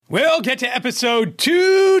We'll get to episode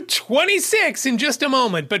 226 in just a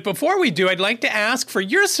moment, but before we do, I'd like to ask for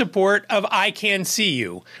your support of I Can See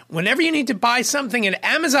You. Whenever you need to buy something at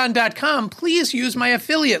Amazon.com, please use my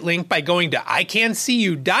affiliate link by going to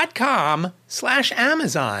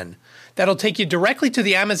icanseeyou.com/Amazon. That'll take you directly to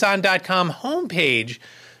the Amazon.com homepage.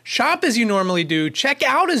 Shop as you normally do, check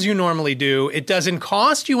out as you normally do. It doesn't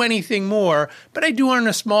cost you anything more, but I do earn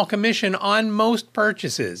a small commission on most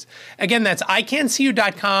purchases. Again, that's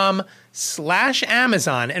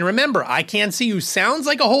icanseeyou.com/Amazon. And remember, I Can See You sounds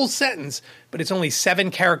like a whole sentence, but it's only 7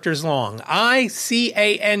 characters long.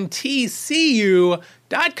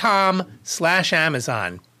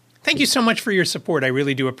 icanseeyou.com/Amazon. Thank you so much for your support. I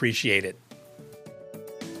really do appreciate it.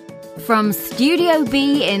 From Studio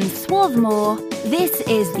B in Swarthmore, this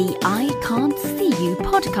is the I Can't See You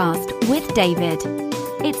podcast with David.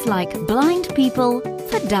 It's like blind people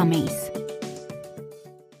for dummies.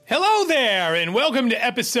 Hello there, and welcome to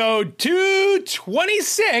episode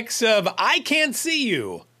 226 of I Can't See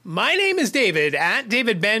You. My name is David, at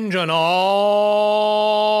David Benj on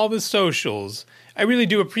all the socials. I really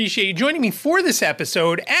do appreciate you joining me for this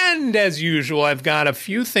episode, and as usual, I've got a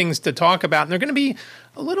few things to talk about, and they're going to be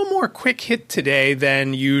a little more quick hit today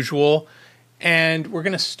than usual, and we're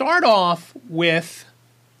going to start off with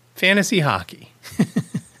fantasy hockey.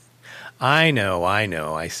 I know.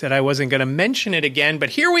 I said I wasn't going to mention it again, but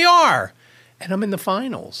here we are, and I'm in the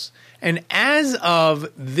finals. And as of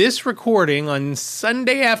this recording on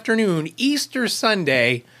Sunday afternoon, Easter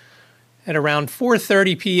Sunday, at around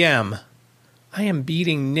 4:30 p.m., I am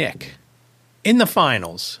beating Nick in the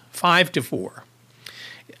finals, 5-4.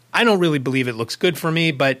 I don't really believe it looks good for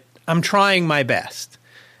me, but I'm trying my best.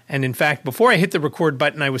 And in fact, before I hit the record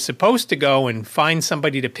button, I was supposed to go and find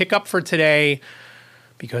somebody to pick up for today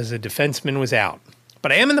because the defenseman was out.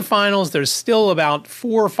 But I am in the finals. There's still about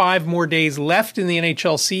 4 or 5 more days left in the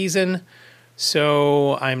NHL season,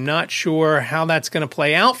 so I'm not sure how that's going to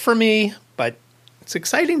play out for me, but it's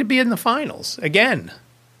exciting to be in the finals again.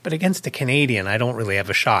 But against a Canadian, I don't really have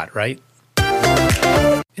a shot, right?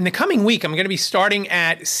 In the coming week, I'm going to be starting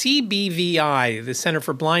at CBVI, the Center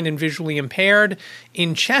for Blind and Visually Impaired,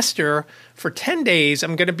 in Chester. For 10 days,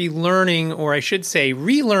 I'm going to be learning, or I should say,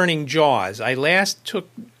 relearning JAWS. I last took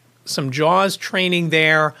some JAWS training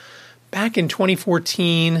there back in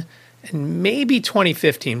 2014 and maybe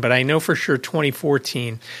 2015, but I know for sure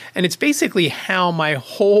 2014. And it's basically how my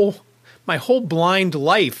whole blind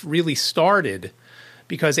life really started.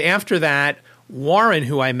 Because after that, Warren,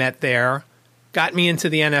 who I met there, got me into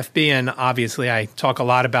the NFB, and obviously I talk a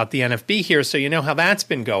lot about the NFB here, so you know how that's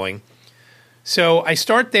been going. So I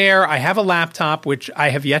start there. I have a laptop, which I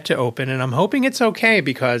have yet to open, and I'm hoping it's okay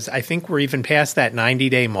because I think we're even past that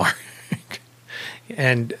 90-day mark.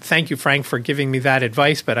 And thank you, Frank, for giving me that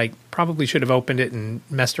advice, but I probably should have opened it and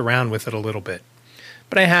messed around with it a little bit.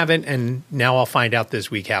 But I haven't, and now I'll find out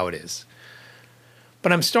this week how it is.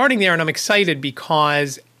 But I'm starting there, and I'm excited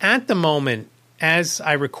because at the moment, as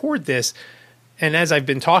I record this, and as I've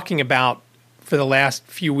been talking about for the last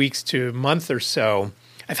few weeks to month or so,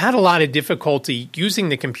 I've had a lot of difficulty using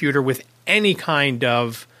the computer with any kind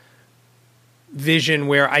of vision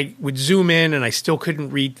where I would zoom in and I still couldn't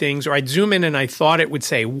read things, or I'd zoom in and I thought it would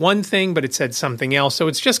say one thing, but it said something else. So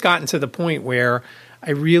it's just gotten to the point where I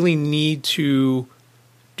really need to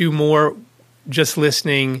do more just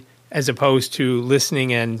listening as opposed to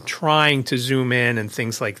listening and trying to zoom in and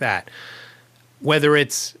things like that. Whether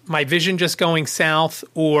it's my vision just going south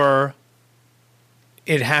or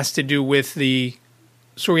it has to do with the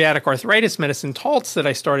psoriatic arthritis medicine, Taltz, that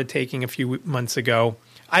I started taking a few months ago,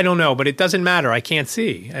 I don't know, but it doesn't matter. I can't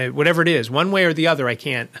see. Whatever it is, one way or the other, I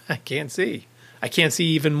can't see. I can't see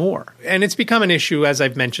even more. And it's become an issue, as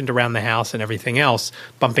I've mentioned, around the house and everything else,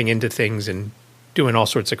 bumping into things and doing all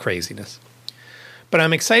sorts of craziness. But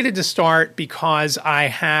I'm excited to start because I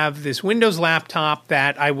have this Windows laptop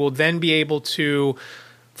that I will then be able to,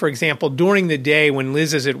 for example, during the day when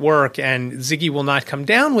Liz is at work and Ziggy will not come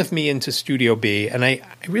down with me into Studio B, and I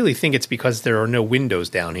really think it's because there are no windows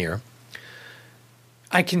down here,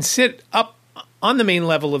 I can sit up on the main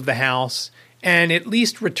level of the house and at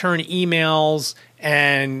least return emails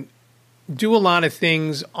and do a lot of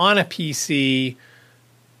things on a PC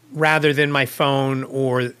rather than my phone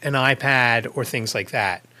or an iPad or things like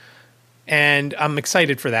that. And I'm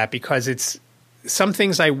excited for that because it's some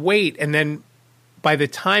things I wait, and then by the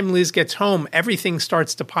time Liz gets home, everything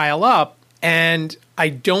starts to pile up, and I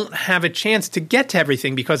don't have a chance to get to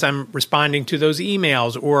everything because I'm responding to those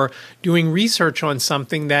emails or doing research on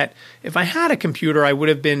something that if I had a computer, I would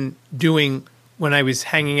have been doing when I was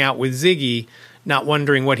hanging out with Ziggy, not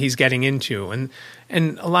wondering what he's getting into. And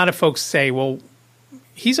a lot of folks say, well,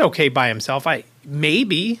 he's okay by himself.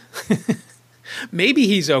 Maybe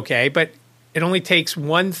he's okay, but it only takes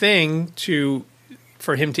one thing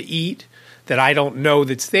for him to eat that I don't know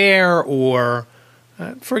that's there. Or,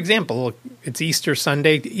 for example, it's Easter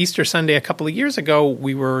Sunday. Easter Sunday a couple of years ago,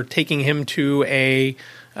 we were taking him to a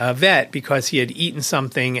vet because he had eaten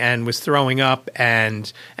something and was throwing up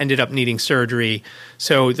and ended up needing surgery.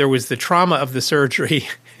 So there was the trauma of the surgery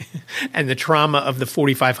and the trauma of the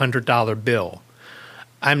 $4,500 bill.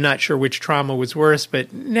 I'm not sure which trauma was worse,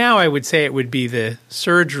 but now I would say it would be the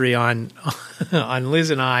surgery on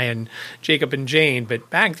Liz and I and Jacob and Jane. But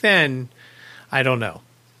back then, I don't know.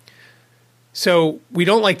 So we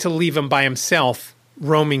don't like to leave him by himself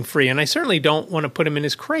roaming free. And I certainly don't want to put him in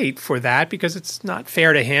his crate for that because it's not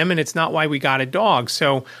fair to him and it's not why we got a dog.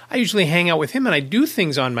 So I usually hang out with him and I do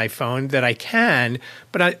things on my phone that I can,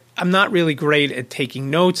 but I'm not really great at taking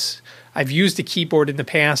notes. I've used a keyboard in the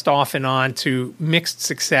past off and on to mixed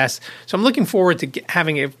success. So I'm looking forward to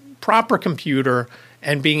having a proper computer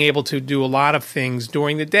and being able to do a lot of things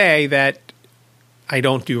during the day that I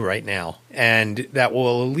don't do right now. And that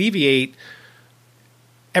will alleviate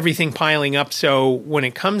everything piling up. So when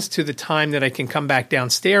it comes to the time that I can come back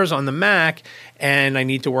downstairs on the Mac and I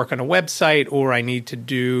need to work on a website or I need to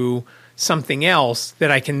do something else,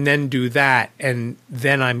 that I can then do that. And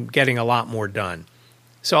then I'm getting a lot more done.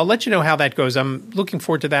 So I'll let you know how that goes. I'm looking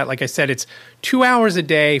forward to that. Like I said, it's 2 hours a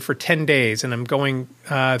day for 10 days, and I'm going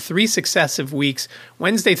 3 successive weeks,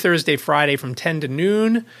 Wednesday, Thursday, Friday from 10 to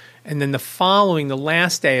noon, and then the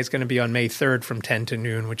last day is going to be on May 3rd from 10 to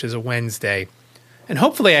noon, which is a Wednesday. And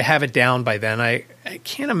hopefully I have it down by then. I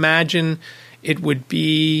can't imagine it would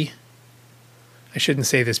be, I shouldn't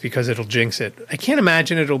say this because it'll jinx it. I can't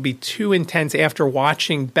imagine it'll be too intense after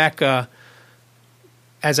watching Becca,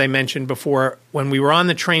 as I mentioned before, when we were on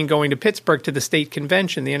the train going to Pittsburgh to the state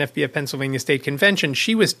convention, the NFBF Pennsylvania State Convention,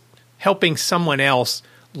 she was helping someone else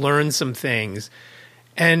learn some things.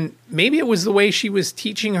 And maybe it was the way she was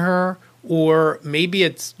teaching her, or maybe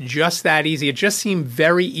it's just that easy. It just seemed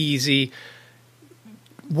very easy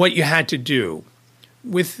what you had to do.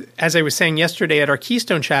 As I was saying yesterday at our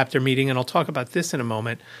Keystone chapter meeting, and I'll talk about this in a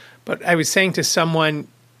moment, but I was saying to someone,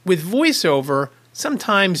 with voiceover,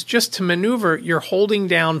 sometimes just to maneuver, you're holding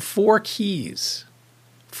down 4 keys.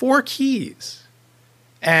 4 keys.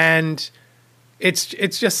 And it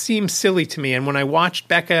just seems silly to me. And when I watched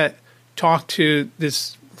Becca talk to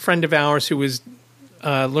this friend of ours who was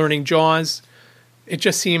learning JAWS, it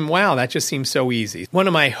just seemed, wow, that just seems so easy. One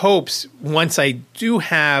of my hopes, once I do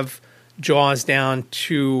have JAWS down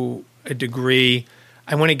to a degree,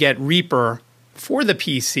 I want to get Reaper for the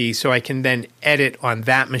PC so I can then edit on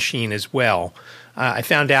that machine as well. I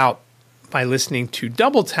found out by listening to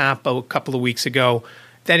Double Tap a couple of weeks ago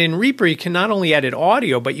that in Reaper you can not only edit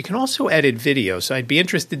audio, but you can also edit video. So I'd be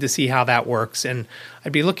interested to see how that works, and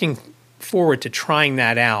I'd be looking forward to trying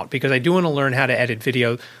that out because I do want to learn how to edit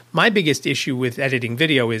video. My biggest issue with editing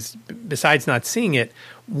video is, besides not seeing it,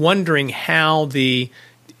 wondering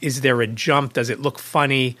is there a jump? Does it look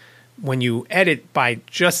funny? When you edit by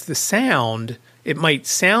just the sound, it might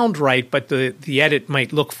sound right, but the edit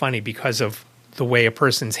might look funny because of the way a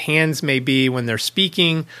person's hands may be when they're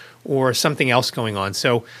speaking or something else going on.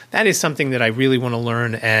 So that is something that I really want to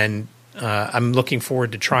learn, and I'm looking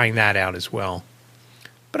forward to trying that out as well.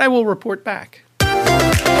 But I will report back.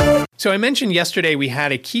 So I mentioned yesterday we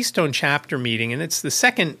had a Keystone chapter meeting, and it's the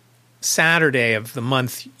second Saturday of the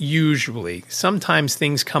month usually. Sometimes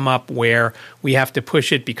things come up where we have to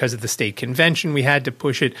push it because of the state convention. We had to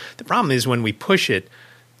push it. The problem is when we push it,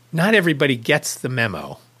 not everybody gets the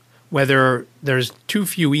memo. Whether there's too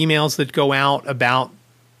few emails that go out about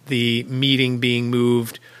the meeting being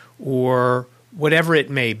moved or whatever it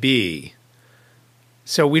may be.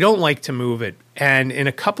 So we don't like to move it. And in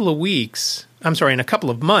a couple of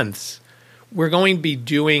months, we're going to be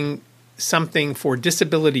doing something for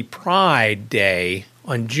Disability Pride Day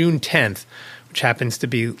on June 10th, which happens to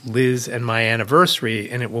be Liz and my anniversary,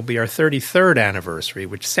 and it will be our 33rd anniversary,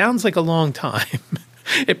 which sounds like a long time.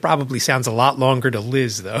 It probably sounds a lot longer to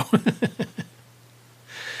Liz, though.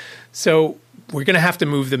 So we're going to have to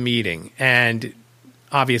move the meeting. And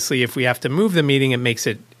obviously, if we have to move the meeting, it makes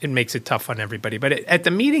it tough on everybody. But at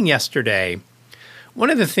the meeting yesterday, one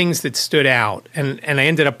of the things that stood out, and I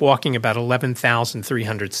ended up walking about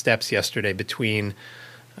 11,300 steps yesterday between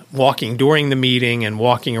walking during the meeting and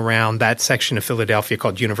walking around that section of Philadelphia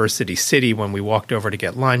called University City when we walked over to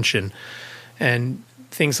get lunch and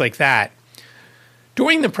things like that.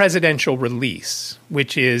 During the presidential release,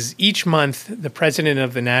 which is each month the president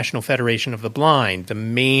of the National Federation of the Blind,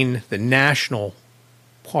 the national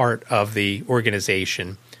part of the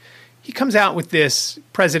organization, he comes out with this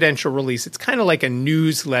presidential release. It's kind of like a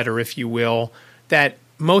newsletter, if you will, that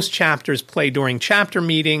most chapters play during chapter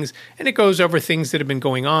meetings, and it goes over things that have been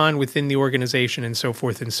going on within the organization and so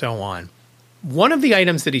forth and so on. One of the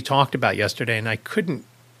items that he talked about yesterday, and I couldn't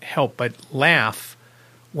help but laugh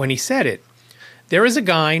when he said it, there is a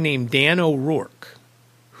guy named Dan O'Rourke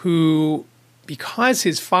who, because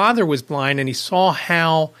his father was blind and he saw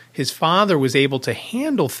how his father was able to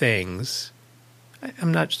handle things,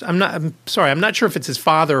 I'm not sure if it's his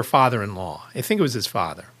father or father-in-law. I think it was his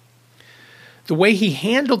father. The way he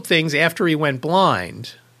handled things after he went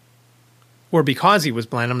blind, or because he was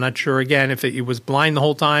blind, I'm not sure, again, if he was blind the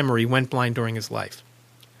whole time or he went blind during his life.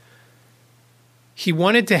 He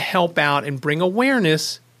wanted to help out and bring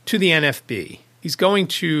awareness to the NFB. He's going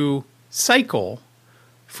to cycle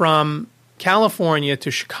from California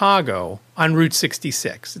to Chicago on Route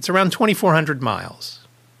 66. It's around 2,400 miles.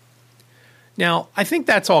 Now, I think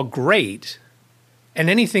that's all great, and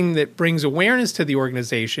anything that brings awareness to the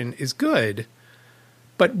organization is good.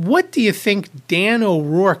 But what do you think Dan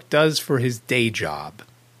O'Rourke does for his day job?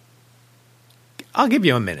 I'll give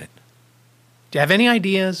you a minute. Do you have any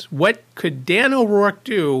ideas? What could Dan O'Rourke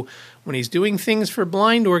do when he's doing things for a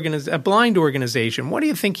blind organization? What do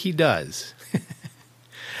you think he does?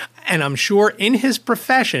 And I'm sure in his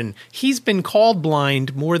profession, he's been called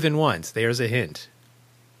blind more than once. There's a hint.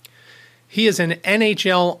 He is an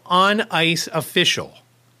NHL on-ice official.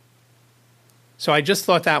 So I just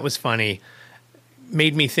thought that was funny.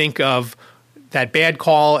 Made me think of that bad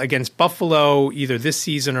call against Buffalo either this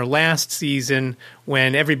season or last season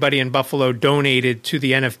when everybody in Buffalo donated to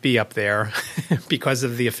the NFB up there because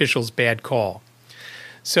of the official's bad call.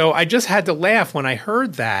 So I just had to laugh when I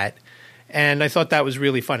heard that, and I thought that was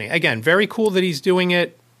really funny. Again, very cool that he's doing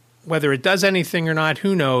it. Whether it does anything or not,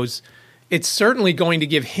 who knows? It's certainly going to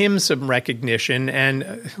give him some recognition,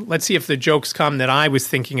 and let's see if the jokes come that I was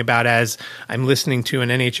thinking about as I'm listening to an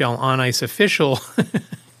NHL on-ice official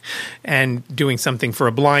and doing something for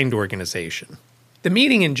a blind organization. The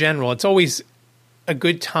meeting in general, it's always a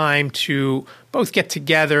good time to both get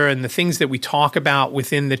together and the things that we talk about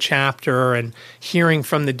within the chapter and hearing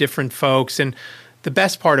from the different folks. And the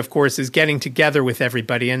best part, of course, is getting together with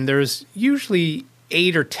everybody, and there's usually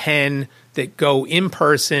 8 or 10 that go in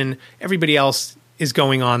person. Everybody else is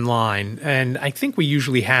going online. And I think we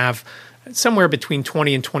usually have somewhere between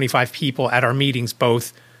 20 and 25 people at our meetings,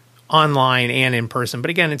 both online and in person. But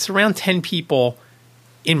again, it's around 10 people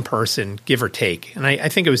in person, give or take. And I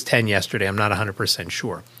think it was 10 yesterday. I'm not 100%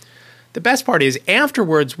 sure. The best part is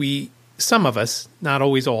afterwards, some of us, not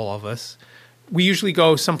always all of us, we usually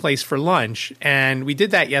go someplace for lunch. And we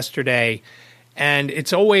did that yesterday. And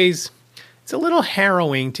it's a little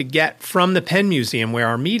harrowing to get from the Penn Museum, where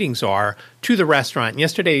our meetings are, to the restaurant. And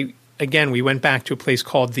yesterday, again, we went back to a place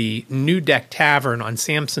called the New Deck Tavern on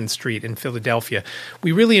Sampson Street in Philadelphia.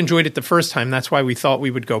 We really enjoyed it the first time. That's why we thought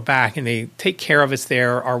we would go back. And they take care of us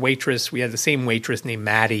there. Our waitress, we had the same waitress named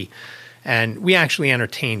Maddie, and we actually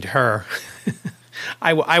entertained her.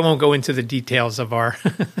 I won't go into the details of our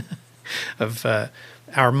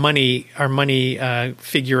our money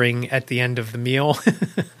figuring at the end of the meal.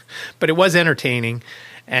 But it was entertaining,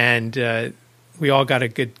 and we all got a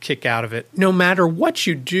good kick out of it. No matter what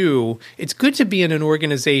you do, it's good to be in an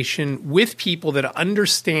organization with people that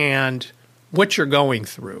understand what you're going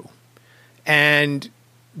through. And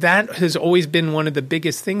that has always been one of the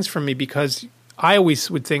biggest things for me, because I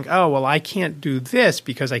always would think, oh, well, I can't do this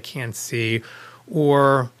because I can't see,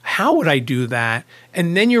 or how would I do that?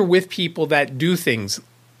 And then you're with people that do things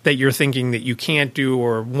that you're thinking that you can't do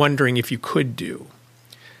or wondering if you could do.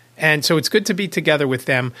 And so it's good to be together with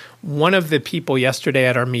them. One of the people yesterday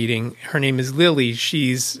at our meeting, her name is Lily.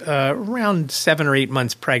 She's around 7 or 8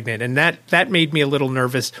 months pregnant. And that made me a little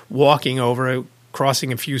nervous walking over,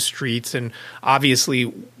 crossing a few streets, and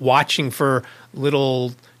obviously watching for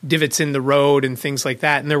little divots in the road and things like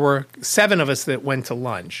that. And there were 7 of us that went to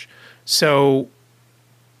lunch. So,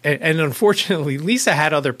 and unfortunately, Lisa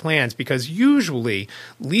had other plans, because usually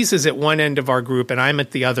Lisa's at one end of our group and I'm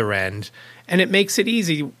at the other end. And it makes it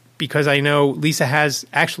easy, because I know Lisa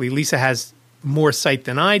has more sight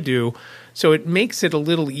than I do, so it makes it a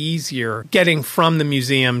little easier getting from the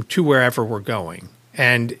museum to wherever we're going.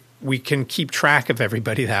 And we can keep track of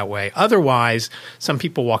everybody that way. Otherwise, some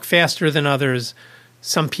people walk faster than others,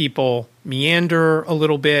 some people meander a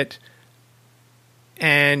little bit,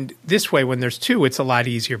 and this way, when there's 2, it's a lot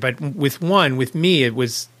easier. But with me, it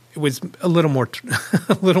was a little more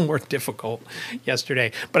difficult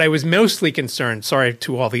yesterday. But I was mostly concerned, sorry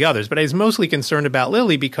to all the others, but I was mostly concerned about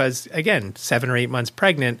Lily because, again, 7 or 8 months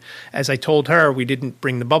pregnant. As I told her, we didn't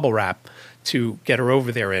bring the bubble wrap to get her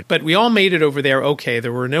over there in. But we all made it over there okay.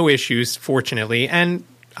 There were no issues, fortunately. And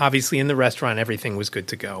obviously in the restaurant, everything was good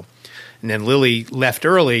to go. And then Lily left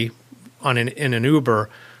early in an Uber,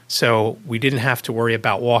 so we didn't have to worry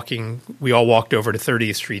about walking. We all walked over to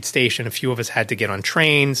 30th Street Station. A few of us had to get on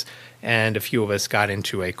trains, and a few of us got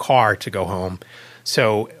into a car to go home.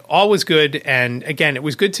 So all was good. And again, it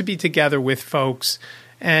was good to be together with folks.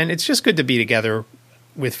 And it's just good to be together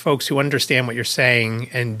with folks who understand what you're saying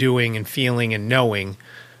and doing and feeling and knowing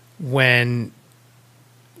when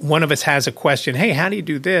one of us has a question, hey, how do you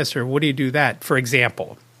do this? Or what do you do that? For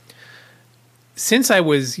example, since I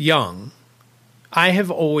was young, I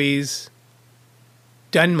have always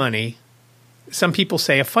done money, some people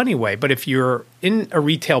say a funny way, but if you're in a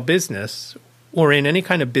retail business or in any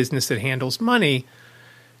kind of business that handles money,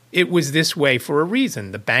 it was this way for a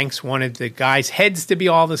reason. The banks wanted the guys' heads to be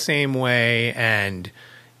all the same way, and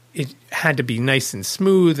it had to be nice and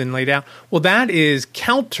smooth and laid out. Well, that is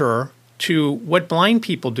counter to what blind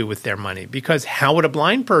people do with their money, because how would a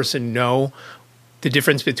blind person know the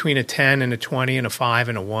difference between a 10 and a 20 and a 5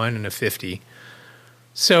 and a 1 and a 50?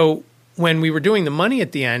 So when we were doing the money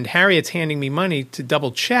at the end, Harriet's handing me money to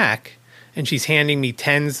double check, and she's handing me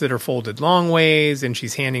 10s that are folded long ways, and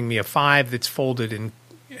she's handing me a 5 that's folded in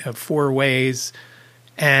 4 ways,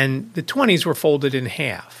 and the 20s were folded in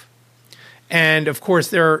half. And of course,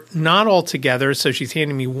 they're not all together, so she's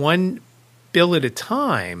handing me one bill at a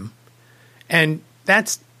time, and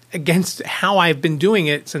that's against how I've been doing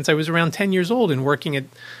it since I was around 10 years old and working at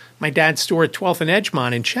my dad's store at 12th and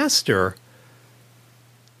Edgemont in Chester.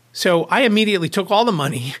 So I immediately took all the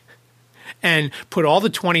money and put all the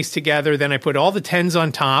 20s together. Then I put all the 10s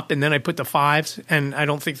on top, and then I put the 5s, and I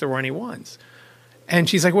don't think there were any 1s. And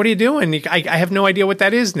she's like, what are you doing? I have no idea what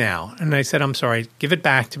that is now. And I said, I'm sorry, give it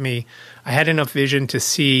back to me. I had enough vision to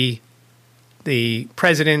see the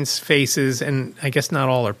presidents' faces, and I guess not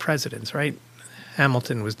all are presidents, right?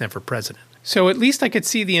 Hamilton was never president. So at least I could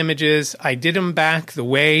see the images. I did them back the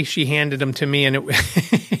way she handed them to me, and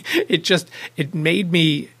it made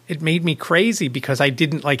me crazy because I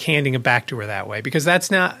didn't like handing it back to her that way, because that's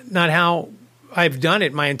not how I've done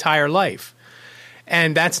it my entire life.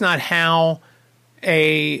 And that's not how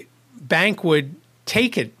a bank would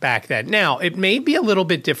take it back then. Now, it may be a little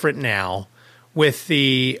bit different now with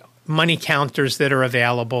the money counters that are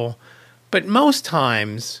available, but most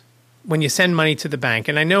times when you send money to the bank,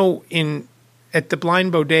 and I know at the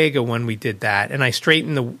Blind Bodega when we did that, and I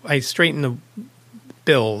straightened the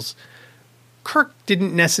bills, Kirk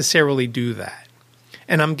didn't necessarily do that.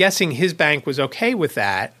 And I'm guessing his bank was okay with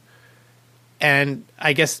that. And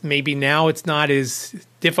I guess maybe now it's not as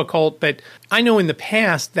difficult, but I know in the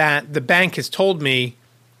past that the bank has told me,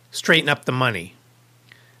 straighten up the money,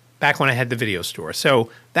 back when I had the video store.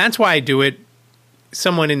 So that's why I do it.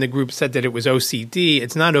 Someone in the group said that it was OCD.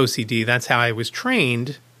 It's not OCD. That's how I was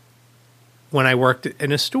trained when I worked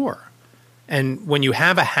in a store. And when you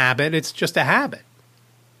have a habit, it's just a habit.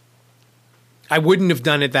 I wouldn't have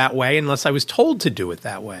done it that way unless I was told to do it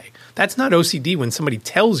that way. That's not OCD when somebody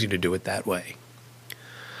tells you to do it that way.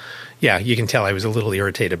 Yeah, you can tell I was a little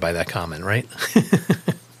irritated by that comment, right?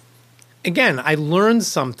 Again, I learned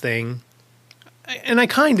something, and I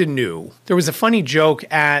kind of knew. There was a funny joke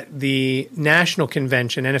at the national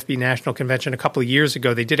convention, NFB National Convention, a couple of years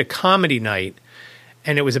ago. They did a comedy night,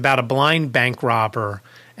 and it was about a blind bank robber,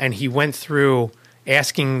 and he went through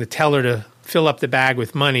asking the teller to fill up the bag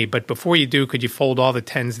with money, but before you do, could you fold all the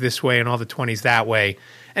 10s this way and all the 20s that way?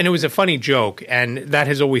 And it was a funny joke, and that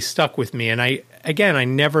has always stuck with me. And I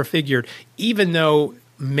never figured, even though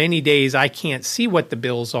many days I can't see what the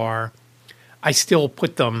bills are, I still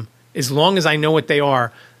put them, as long as I know what they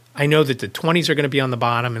are, I know that the 20s are going to be on the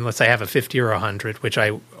bottom unless I have a 50 or 100, which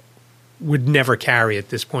I would never carry at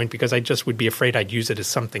this point because I just would be afraid I'd use it as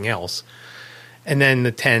something else. And then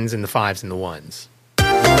the 10s and the 5s and the 1s.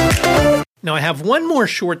 Now, I have one more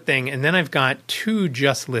short thing, and then I've got 2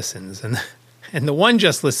 just listens. And the one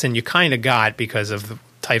just listen you kind of got because of the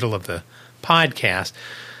title of the podcast,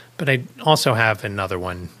 but I also have another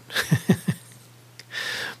one.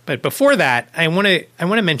 But before that, I want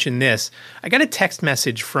to mention this. I got a text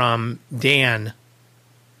message from Dan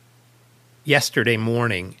yesterday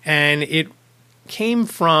morning, and it came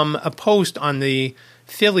from a post on the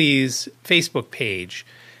Phillies Facebook page,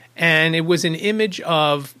 and it was an image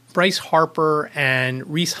of Bryce Harper and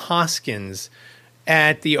Rhys Hoskins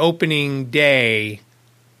at the opening day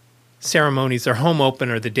ceremonies, their home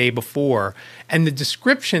opener the day before, and the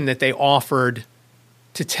description that they offered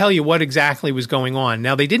to tell you what exactly was going on.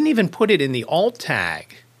 Now, they didn't even put it in the alt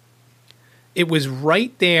tag. It was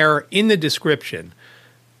right there in the description.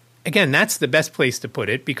 Again, that's the best place to put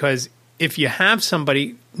it because if you have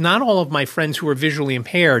somebody, not all of my friends who are visually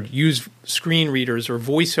impaired use screen readers or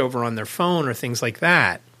voiceover on their phone or things like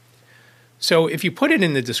that. So if you put it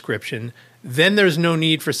in the description, then there's no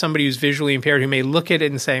need for somebody who's visually impaired who may look at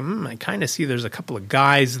it and say, I kind of see there's a couple of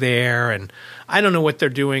guys there, and I don't know what they're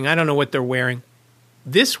doing. I don't know what they're wearing.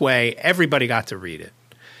 This way, everybody got to read it.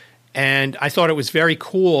 And I thought it was very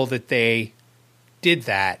cool that they did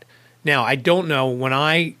that. Now, I don't know, when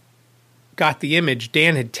I got the image,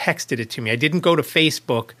 Dan had texted it to me. I didn't go to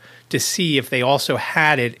Facebook to see if they also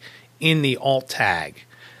had it in the alt tag.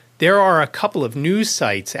 There are a couple of news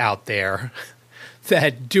sites out there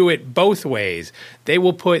that do it both ways. They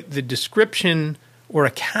will put the description or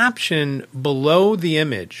a caption below the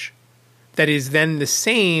image that is then the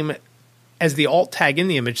same as the alt tag in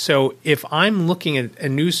the image. So if I'm looking at a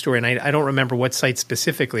news story, and I don't remember what site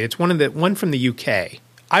specifically, it's one from the UK,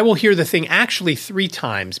 I will hear the thing actually 3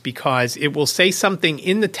 times because it will say something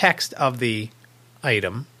in the text of the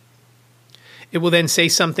item. It will then say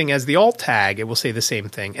something as the alt tag. It will say the same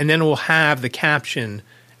thing. And then it will have the caption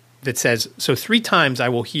that says, so 3 times I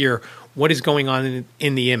will hear what is going on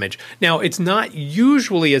in the image. Now, it's not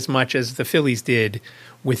usually as much as the Phillies did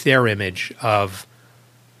with their image of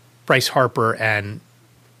Bryce Harper and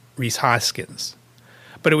Rhys Hoskins.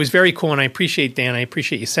 But it was very cool, and I appreciate, Dan, I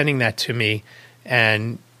appreciate you sending that to me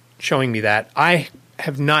and showing me that. I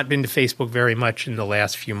have not been to Facebook very much in the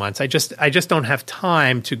last few months. I just don't have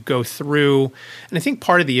time to go through. And I think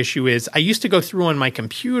part of the issue is I used to go through on my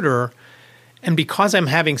computer, and because I'm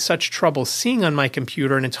having such trouble seeing on my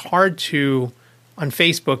computer, and it's hard to, on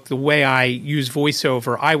Facebook, the way I use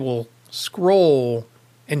VoiceOver, I will scroll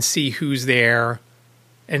and see who's there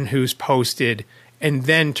and who's posted, and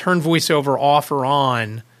then turn VoiceOver off or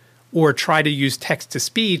on, or try to use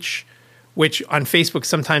text-to-speech, which on Facebook,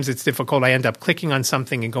 sometimes it's difficult. I end up clicking on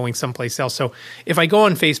something and going someplace else. So if I go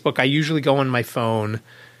on Facebook, I usually go on my phone,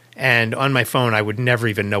 and on my phone, I would never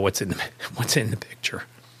even know what's in the picture.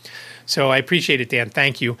 So I appreciate it, Dan.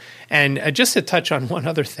 Thank you. And just to touch on one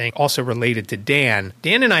other thing, also related to Dan.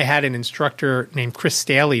 Dan and I had an instructor named Chris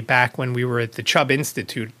Staley back when we were at the Chubb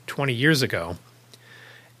Institute 20 years ago.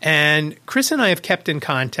 And Chris and I have kept in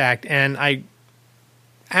contact, and I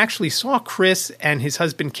actually saw Chris and his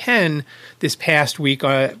husband Ken this past week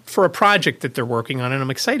for a project that they're working on, and I'm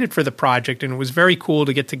excited for the project, and it was very cool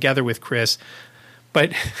to get together with Chris.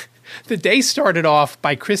 But the day started off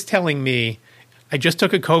by Chris telling me, I just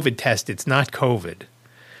took a COVID test, it's not COVID.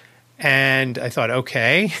 And I thought,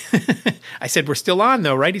 okay. I said, we're still on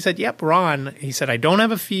though, right? He said, yep, we're on. He said, I don't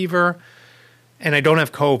have a fever and I don't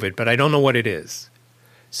have COVID, but I don't know what it is.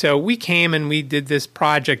 So we came and we did this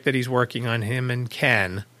project that he's working on, him and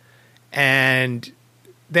Ken, and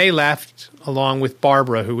they left along with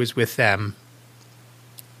Barbara, who was with them,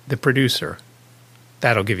 the producer.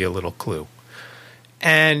 That'll give you a little clue.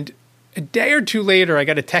 And a day or two later, I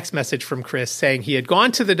got a text message from Chris saying he had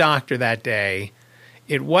gone to the doctor that day.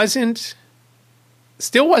 It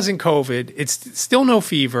still wasn't COVID. It's still no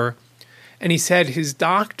fever. And he said his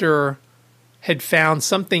doctor had found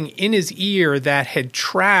something in his ear that had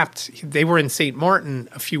trapped, they were in St. Martin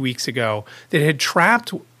a few weeks ago, that had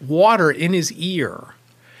trapped water in his ear.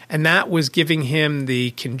 And that was giving him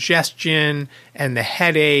the congestion and the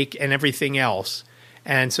headache and everything else.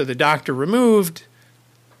 And so the doctor removed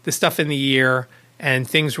the stuff in the ear, and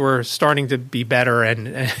things were starting to be better.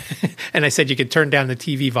 And and I said, you could turn down the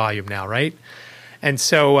TV volume now, right? And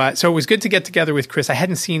so it was good to get together with Chris. I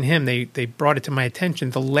hadn't seen him. They brought it to my attention.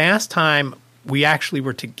 The last time we actually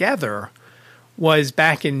were together was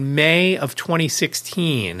back in May of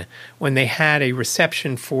 2016 when they had a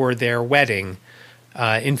reception for their wedding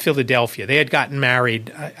in Philadelphia. They had gotten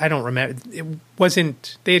married. I don't remember.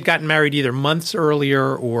 They had gotten married either months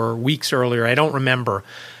earlier or weeks earlier. I don't remember.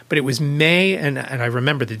 But it was May, and I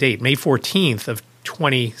remember the date, May 14th of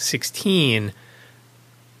 2016.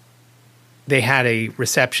 They had a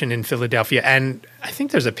reception in Philadelphia. And I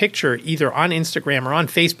think there's a picture either on Instagram or on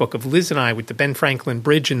Facebook of Liz and I with the Ben Franklin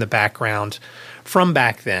Bridge in the background from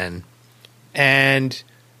back then. And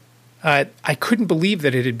I couldn't believe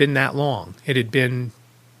that it had been that long. It had been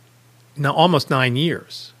almost 9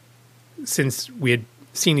 years since we had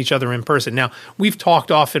seen each other in person. Now, we've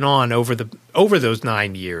talked off and on over those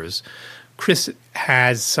 9 years. Chris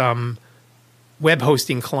has some web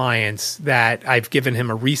hosting clients that I've given him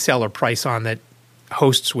a reseller price on that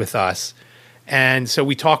hosts with us. And so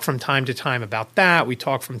we talk from time to time about that. We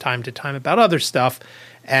talk from time to time about other stuff.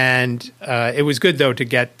 And it was good, though, to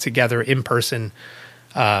get together in person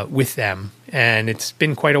with them. And it's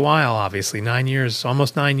been quite a while, obviously, 9 years,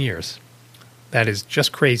 almost 9 years. That is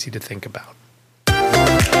just crazy to think about.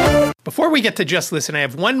 Before we get to Just Listen, I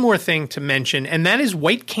have one more thing to mention, and that is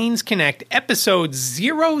White Canes Connect, episode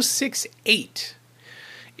 068.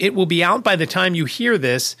 It will be out by the time you hear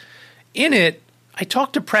this. In it, I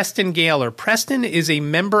talked to Preston Gaylor. Preston is a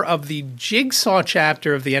member of the Jigsaw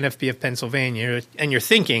chapter of the NFB of Pennsylvania. And you're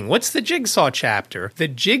thinking, what's the Jigsaw chapter? The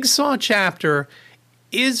Jigsaw chapter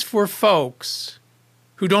is for folks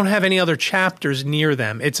who don't have any other chapters near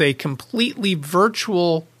them. It's a completely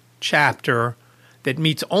virtual chapter that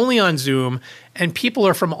meets only on Zoom, and people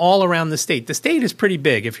are from all around the state. The state is pretty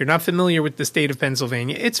big. If you're not familiar with the state of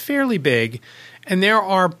Pennsylvania, it's fairly big. And there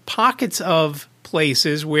are pockets of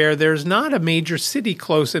places where there's not a major city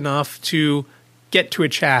close enough to get to a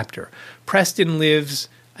chapter. Preston lives,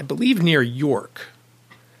 I believe, near York.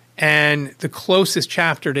 And the closest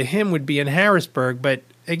chapter to him would be in Harrisburg. But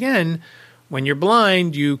again, when you're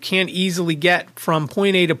blind, you can't easily get from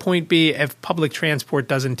point A to point B if public transport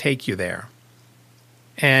doesn't take you there.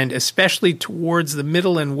 And especially towards the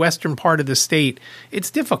middle and western part of the state,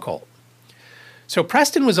 it's difficult. So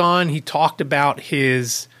Preston was on. He talked about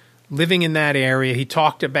his living in that area. He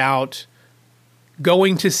talked about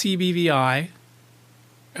going to CBVI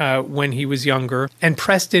when he was younger. And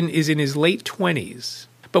Preston is in his late 20s.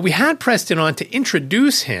 But we had Preston on to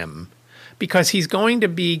introduce him because he's going to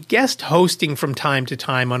be guest hosting from time to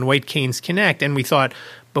time on White Canes Connect. And we thought,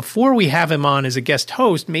 before we have him on as a guest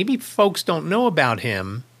host, maybe folks don't know about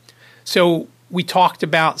him. So we talked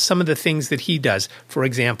about some of the things that he does. For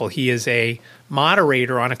example, he is a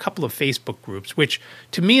moderator on a couple of Facebook groups, which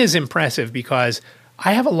to me is impressive because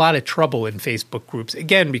I have a lot of trouble in Facebook groups.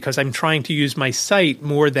 Again, because I'm trying to use my sight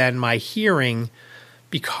more than my hearing,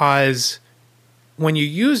 because when you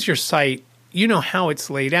use your sight, you know how it's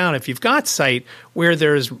laid out. If you've got sight where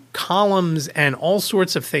there's columns and all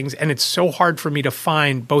sorts of things, and it's so hard for me to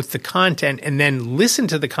find both the content and then listen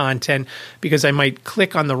to the content because I might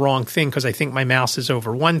click on the wrong thing because I think my mouse is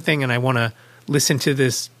over one thing and I want to listen to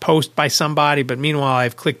this post by somebody, but meanwhile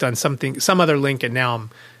I've clicked on some other link and now I'm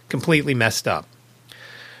completely messed up.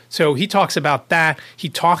 So he talks about that. He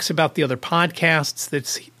talks about the other podcasts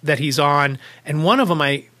that he's on, and one of them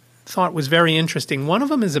I thought was very interesting. One of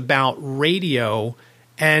them is about radio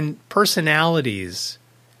and personalities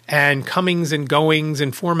and comings and goings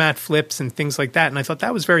and format flips and things like that. And I thought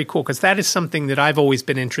that was very cool because that is something that I've always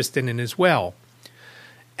been interested in as well.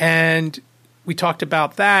 And we talked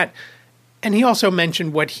about that. And he also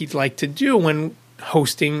mentioned what he'd like to do when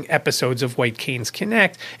hosting episodes of White Canes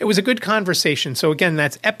Connect. It was a good conversation. So again,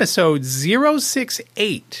 that's episode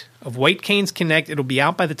 068 of White Canes Connect. It'll be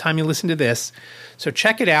out by the time you listen to this. So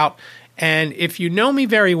check it out. And if you know me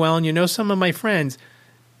very well and you know some of my friends,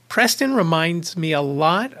 Preston reminds me a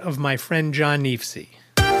lot of my friend John Neefsey.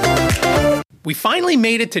 We finally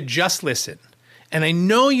made it to Just Listen. And I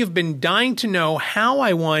know you've been dying to know how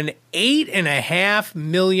I won $8.5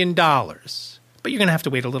 million. But you're going to have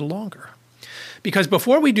to wait a little longer. Because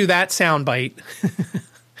before we do that soundbite,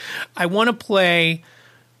 I want to play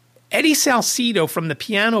Eddie Salcido from the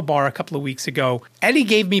Piano Bar a couple of weeks ago. Eddie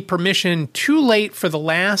gave me permission too late for the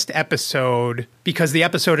last episode because the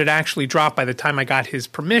episode had actually dropped by the time I got his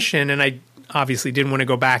permission, and I obviously didn't want to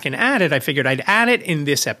go back and add it. I figured I'd add it in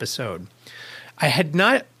this episode. I had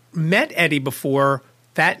not met Eddie before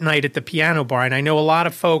that night at the Piano Bar, and I know a lot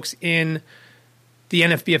of folks in the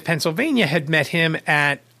NFB of Pennsylvania had met him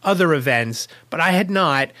at other events, but I had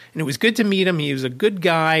not, and it was good to meet him. He was a good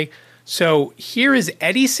guy. So here is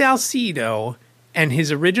Eddie Salcido and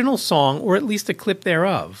his original song, or at least a clip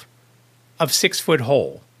thereof, of 6 Foot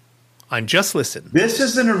Hole on Just Listen. This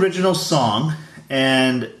is an original song,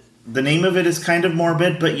 and the name of it is kind of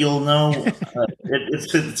morbid, but you'll know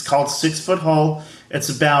it's called 6 Foot Hole. It's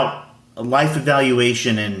about a life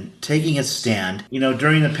evaluation and taking a stand. You know,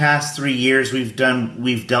 during the past 3 years, we've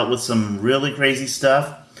dealt with some really crazy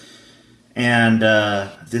stuff. And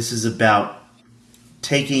this is about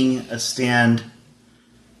taking a stand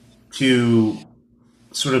to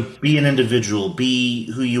sort of be an individual, be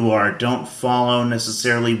who you are. Don't follow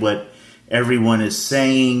necessarily what everyone is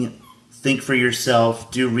saying. Think for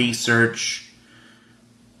yourself, do research,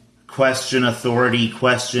 question authority,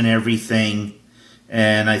 question everything,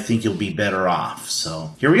 and I think you'll be better off.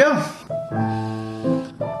 So here we go.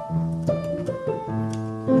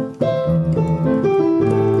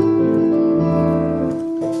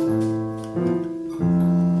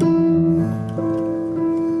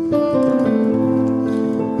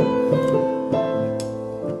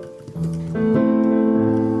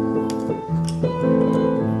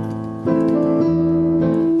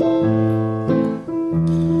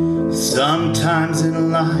 Sometimes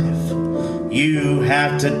in life, you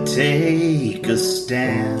have to take a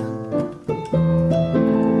stand.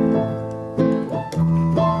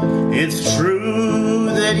 It's true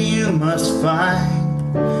that you must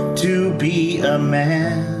fight to be a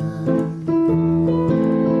man.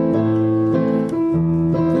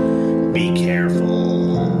 Be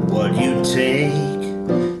careful what you take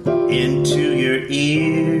into your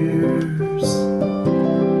ears,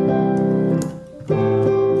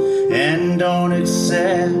 and don't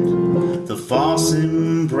accept the false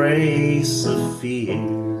embrace of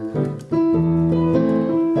fear.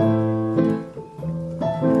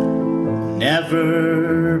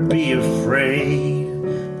 Never be afraid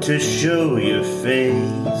to show your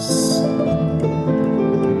face,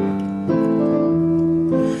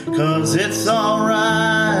 'cause it's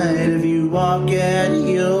alright if you walk at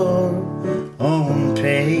your own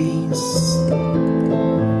pace.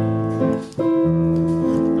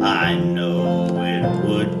 I know it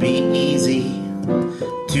would be easy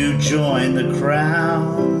to join the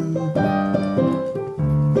crowd,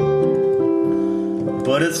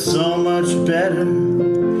 but it's so much better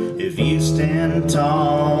if you stand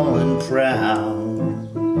tall and proud.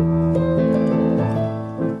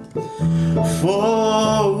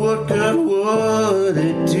 For what good would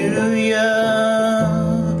it do ya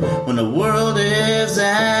when the world is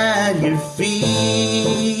at your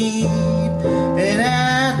feet, and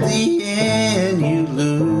at the end you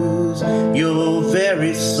lose your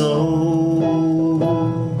very soul?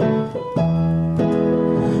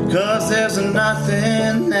 'Cause there's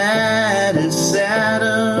nothing that is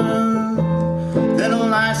sadder than a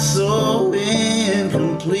life so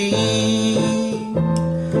incomplete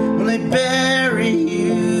when they bury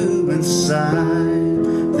you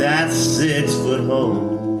inside that 6-foot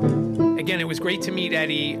hole. Again, it was great to meet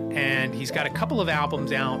Eddie, and he's got a couple of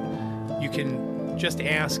albums out. You can just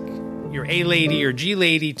ask your A-Lady or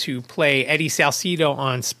G-Lady to play Eddie Salcido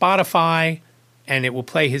on Spotify, and it will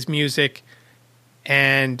play his music.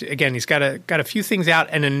 And again, he's got a few things out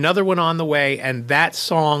and another one on the way, and that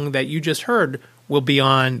song that you just heard will be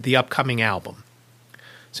on the upcoming album.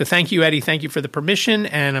 So thank you, Eddie. Thank you for the permission,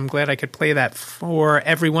 and I'm glad I could play that for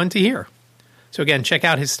everyone to hear. So again, check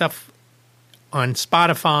out his stuff on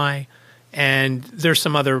Spotify, and there's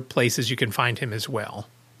some other places you can find him as well.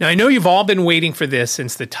 Now, I know you've all been waiting for this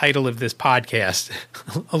since the title of this podcast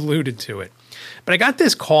alluded to it, but I got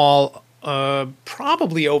this call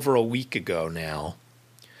probably over a week ago now,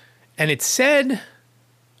 and it said,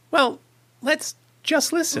 well, let's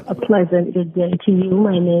just listen. A pleasant good day to you.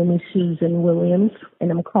 My name is Susan Williams,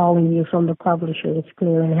 and I'm calling you from the Publishers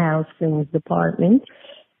Clearinghouse Sings Department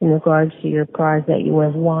in regards to your prize that you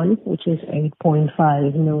have won, which is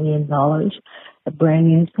 $8.5 million, a brand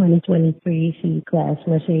new 2023 C-Class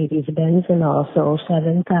Mercedes-Benz, and also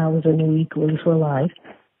 $7,000 weekly for life.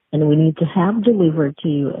 And we need to have delivered to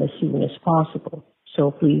you as soon as possible.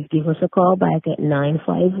 So please give us a call back at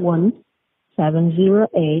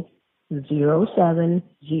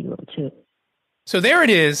 951-708-0702. So there it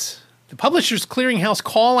is. The Publishers Clearinghouse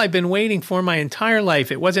call I've been waiting for my entire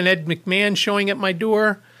life. It wasn't Ed McMahon showing at my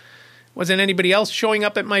door. It wasn't anybody else showing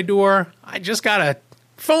up at my door. I just got a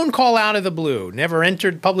phone call out of the blue. Never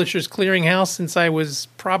entered Publishers Clearinghouse since I was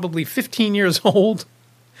probably 15 years old.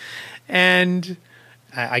 And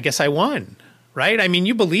I guess I won, right? I mean,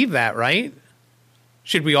 you believe that, right?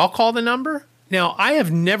 Should we all call the number? Now, I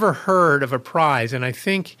have never heard of a prize, and I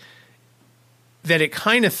think that it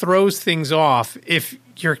kind of throws things off if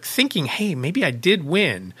you're thinking, hey, maybe I did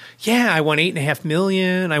win. Yeah, I won $8.5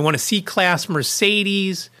 million. I won a C-Class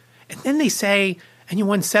Mercedes. And then they say, and you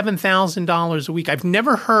won $7,000 a week. I've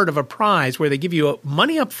never heard of a prize where they give you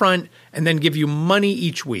money up front and then give you money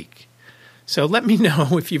each week. So let me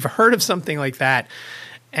know if you've heard of something like that.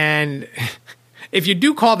 And if you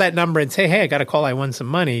do call that number and say, hey, I got a call, I won some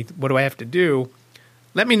money, what do I have to do?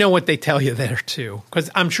 Let me know what they tell you there too, because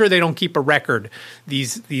I'm sure they don't keep a record.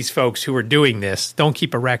 These folks who are doing this don't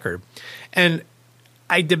keep a record. And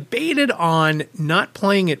I debated on not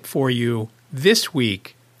playing it for you this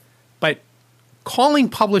week, but calling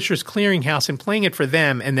Publishers Clearinghouse and playing it for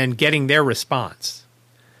them and then getting their response.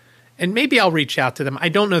 And maybe I'll reach out to them. I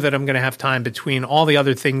don't know that I'm going to have time between all the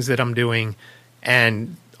other things that I'm doing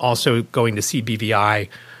and also going to see BVI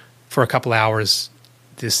for a couple hours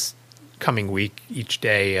this coming week, each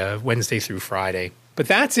day, Wednesday through Friday. But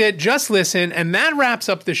that's it. Just listen. And that wraps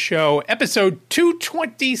up the show, episode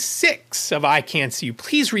 226 of I Can't See You.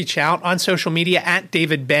 Please reach out on social media at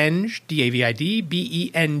David Benj,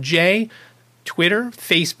 DavidBenj, Twitter,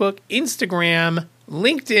 Facebook, Instagram,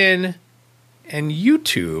 LinkedIn, and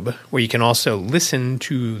YouTube, where you can also listen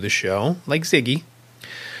to the show, like Ziggy.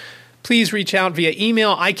 Please reach out via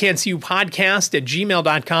email,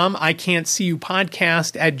 ican'tseeyoupodcast@gmail.com,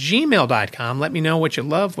 ican'tseeyoupodcast@gmail.com. Let me know what you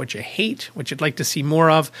love, what you hate, what you'd like to see more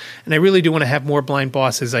of. And I really do want to have more blind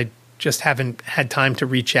bosses. I just haven't had time to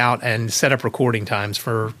reach out and set up recording times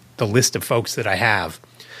for the list of folks that I have.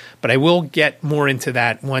 But I will get more into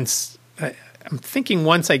that once, I'm thinking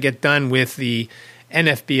once I get done with the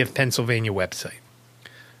NFB of Pennsylvania website,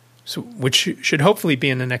 so which should hopefully be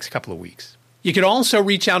in the next couple of weeks. You could also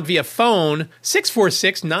reach out via phone,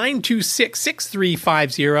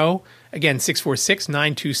 646-926-6350. Again,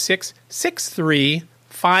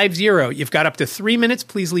 646-926-6350. You've got up to 3 minutes.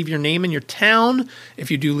 Please leave your name and your town.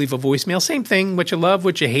 If you do leave a voicemail, same thing. What you love,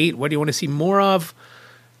 what you hate, what do you want to see more of?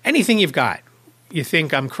 Anything you've got. You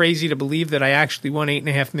think I'm crazy to believe that I actually won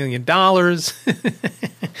 $8.5 million.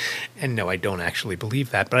 And no, I don't actually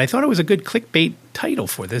believe that. But I thought it was a good clickbait title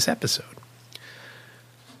for this episode.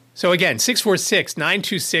 So again,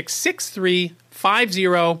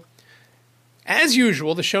 646-926-6350. As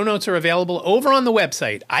usual, the show notes are available over on the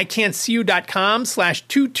website,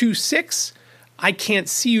 ican'tseeyou.com/226,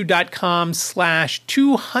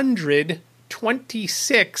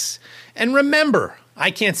 ican'tseeyou.com/226. And remember,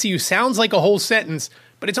 I Can't See You sounds like a whole sentence,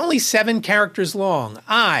 but it's only 7 characters long.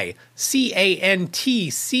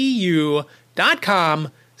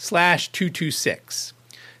 ican'tseeyou.com/226.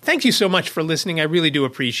 Thank you so much for listening. I really do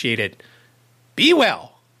appreciate it. Be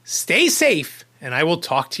well, stay safe, and I will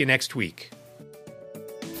talk to you next week.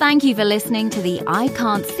 Thank you for listening to the I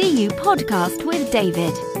Can't See You podcast with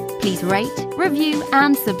David. Please rate, review,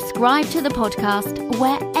 and subscribe to the podcast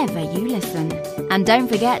wherever you listen. And don't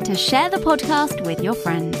forget to share the podcast with your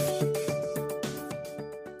friends.